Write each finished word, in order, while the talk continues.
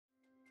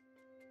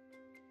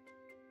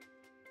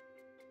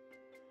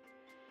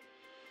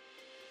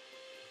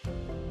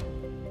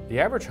The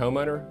average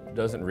homeowner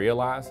doesn't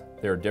realize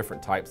there are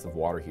different types of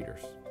water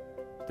heaters.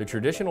 The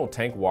traditional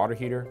tank water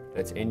heater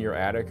that's in your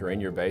attic or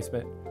in your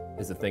basement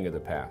is a thing of the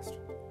past.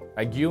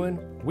 At Guin,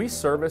 we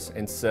service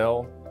and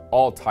sell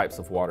all types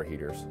of water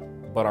heaters,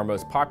 but our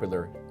most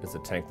popular is the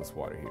tankless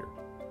water heater.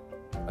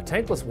 A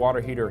tankless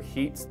water heater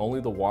heats only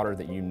the water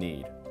that you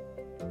need.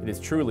 It is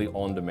truly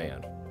on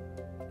demand.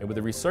 And with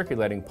a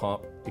recirculating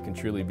pump, it can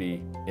truly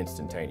be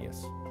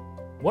instantaneous.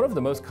 One of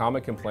the most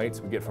common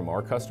complaints we get from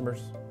our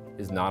customers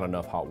is not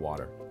enough hot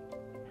water.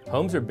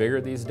 Homes are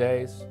bigger these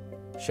days,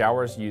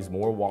 showers use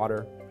more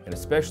water, and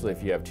especially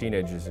if you have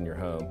teenagers in your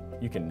home,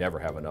 you can never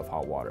have enough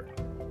hot water.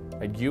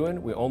 At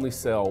Guin, we only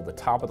sell the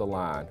top of the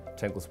line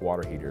tankless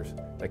water heaters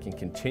that can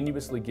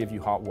continuously give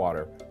you hot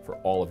water for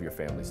all of your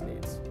family's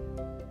needs.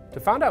 To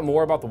find out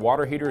more about the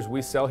water heaters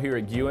we sell here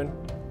at Guin,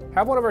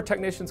 have one of our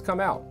technicians come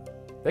out.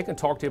 They can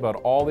talk to you about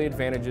all the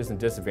advantages and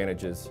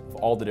disadvantages of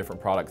all the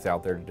different products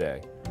out there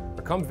today.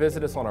 Or come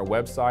visit us on our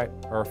website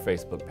or our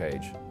Facebook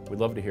page. We'd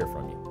love to hear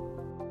from you.